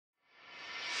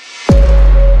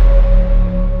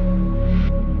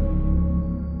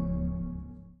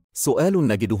سؤال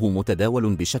نجده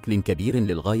متداول بشكل كبير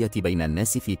للغاية بين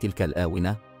الناس في تلك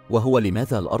الآونة، وهو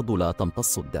لماذا الأرض لا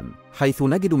تمتص الدم؟ حيث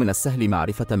نجد من السهل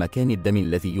معرفة مكان الدم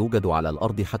الذي يوجد على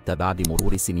الأرض حتى بعد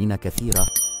مرور سنين كثيرة،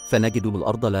 فنجد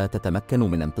الأرض لا تتمكن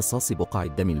من امتصاص بقع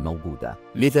الدم الموجودة،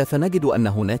 لذا فنجد أن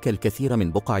هناك الكثير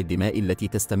من بقع الدماء التي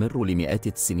تستمر لمئات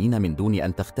السنين من دون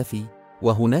أن تختفي،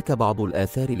 وهناك بعض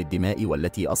الآثار للدماء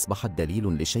والتي أصبحت دليل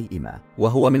لشيء ما،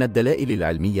 وهو من الدلائل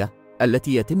العلمية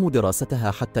التي يتم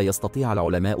دراستها حتى يستطيع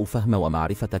العلماء فهم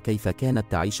ومعرفة كيف كانت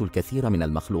تعيش الكثير من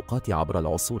المخلوقات عبر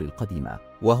العصور القديمة.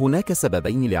 وهناك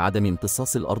سببين لعدم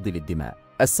امتصاص الأرض للدماء.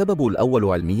 السبب الأول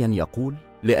علميا يقول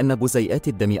لأن جزيئات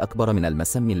الدم أكبر من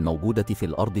المسام الموجودة في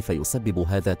الأرض فيسبب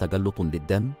هذا تجلط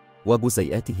للدم،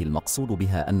 وجزيئاته المقصود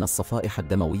بها أن الصفائح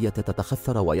الدموية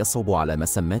تتخثر ويصعب على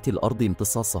مسمات الأرض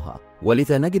امتصاصها،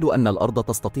 ولذا نجد أن الأرض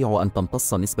تستطيع أن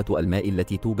تمتص نسبة الماء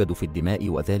التي توجد في الدماء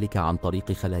وذلك عن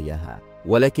طريق خلاياها،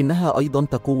 ولكنها أيضا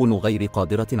تكون غير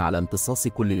قادرة على امتصاص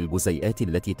كل الجزيئات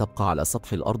التي تبقى على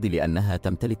سطح الأرض لأنها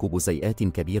تمتلك جزيئات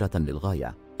كبيرة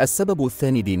للغاية. السبب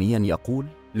الثاني دينيا يقول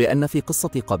لأن في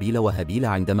قصة قابيل وهابيل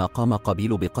عندما قام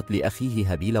قابيل بقتل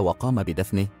أخيه هابيل وقام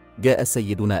بدفنه، جاء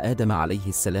سيدنا آدم عليه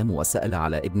السلام وسأل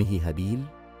على ابنه هابيل،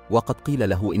 وقد قيل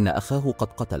له إن أخاه قد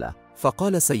قتله،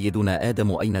 فقال سيدنا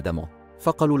آدم أين دمه؟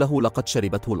 فقالوا له لقد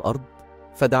شربته الأرض،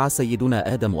 فدعا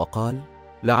سيدنا آدم وقال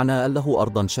لعنا الله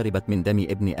أرضا شربت من دم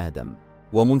ابن آدم،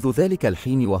 ومنذ ذلك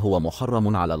الحين وهو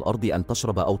محرم على الأرض أن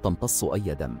تشرب أو تمتص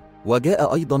أي دم.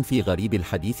 وجاء أيضا في غريب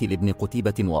الحديث لابن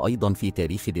قتيبة وأيضا في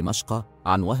تاريخ دمشق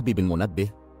عن وهب بن منبه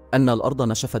أن الأرض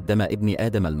نشفت دم ابن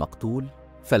آدم المقتول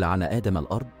فلعن آدم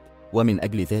الأرض، ومن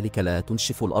أجل ذلك لا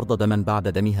تنشف الأرض دما بعد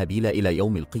دم هابيل إلى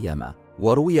يوم القيامة.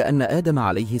 وروي أن آدم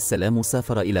عليه السلام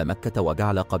سافر إلى مكة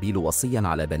وجعل قابيل وصيا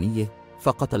على بنيه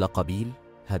فقتل قابيل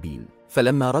هابيل،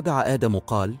 فلما رجع آدم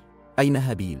قال أين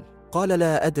هابيل؟ قال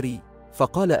لا أدري،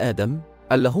 فقال آدم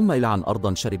اللهم العن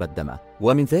أرضا شربت دمه،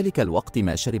 ومن ذلك الوقت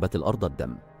ما شربت الأرض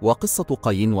الدم. وقصة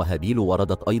قايين وهابيل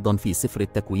وردت أيضا في سفر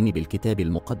التكوين بالكتاب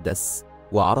المقدس،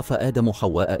 وعرف آدم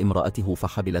حواء امرأته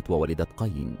فحبلت وولدت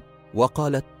قايين،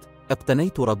 وقالت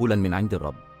اقتنيت رجلا من عند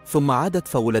الرب، ثم عادت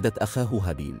فولدت أخاه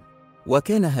هابيل،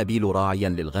 وكان هابيل راعيا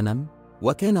للغنم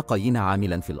وكان قايين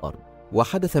عاملا في الأرض.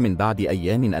 وحدث من بعد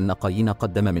أيام أن قايين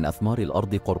قدم من أثمار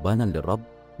الأرض قربانا للرب،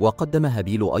 وقدم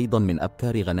هابيل أيضا من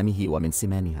أبكار غنمه ومن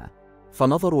سمانها،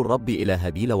 فنظروا الرب إلى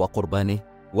هابيل وقربانه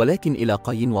ولكن إلى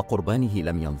قايين وقربانه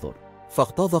لم ينظر،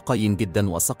 فاغتاظ قايين جدا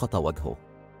وسقط وجهه،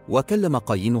 وكلم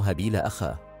قايين هابيل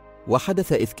أخاه.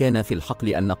 وحدث إذ كان في الحقل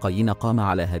أن قايين قام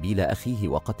على هابيل أخيه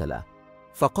وقتله،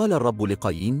 فقال الرب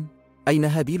لقايين أين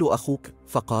هابيل أخوك؟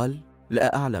 فقال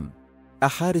لا أعلم،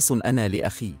 أحارس أنا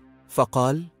لأخي؟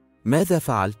 فقال ماذا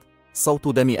فعلت؟ صوت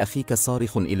دم أخيك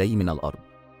صارخ إلي من الأرض،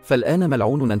 فالآن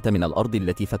ملعون أنت من الأرض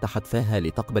التي فتحت فاها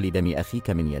لتقبل دم أخيك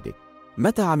من يدك.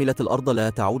 متى عملت الأرض لا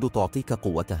تعود تعطيك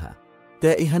قوتها،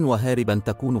 تائها وهاربا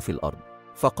تكون في الأرض.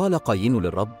 فقال قايين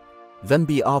للرب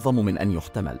ذنبي أعظم من أن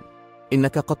يحتمل،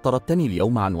 إنك قد طردتني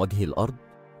اليوم عن وجه الأرض،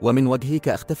 ومن وجهك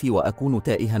أختفي وأكون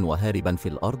تائها وهاربا في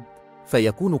الأرض،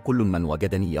 فيكون كل من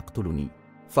وجدني يقتلني.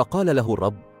 فقال له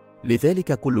الرب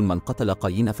لذلك كل من قتل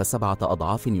قايين فسبعة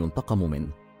أضعاف ينتقم منه.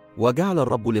 وجعل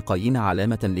الرب لقايين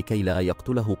علامة لكي لا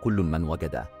يقتله كل من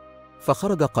وجده.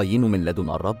 فخرج قايين من لدن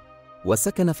الرب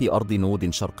وسكن في أرض نود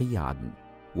شرقي عدن.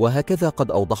 وهكذا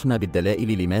قد أوضحنا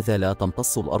بالدلائل لماذا لا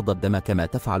تمتص الأرض الدم كما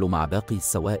تفعل مع باقي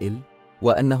السوائل،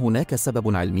 وأن هناك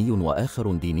سبب علمي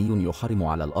وآخر ديني يحرم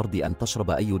على الأرض أن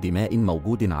تشرب أي دماء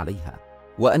موجود عليها،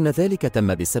 وأن ذلك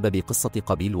تم بسبب قصة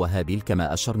قابيل وهابيل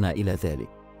كما أشرنا إلى ذلك.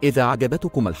 إذا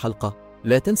عجبتكم الحلقة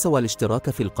لا تنسوا الاشتراك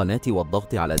في القناة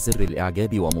والضغط على زر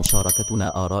الإعجاب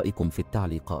ومشاركتنا آرائكم في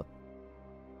التعليقات.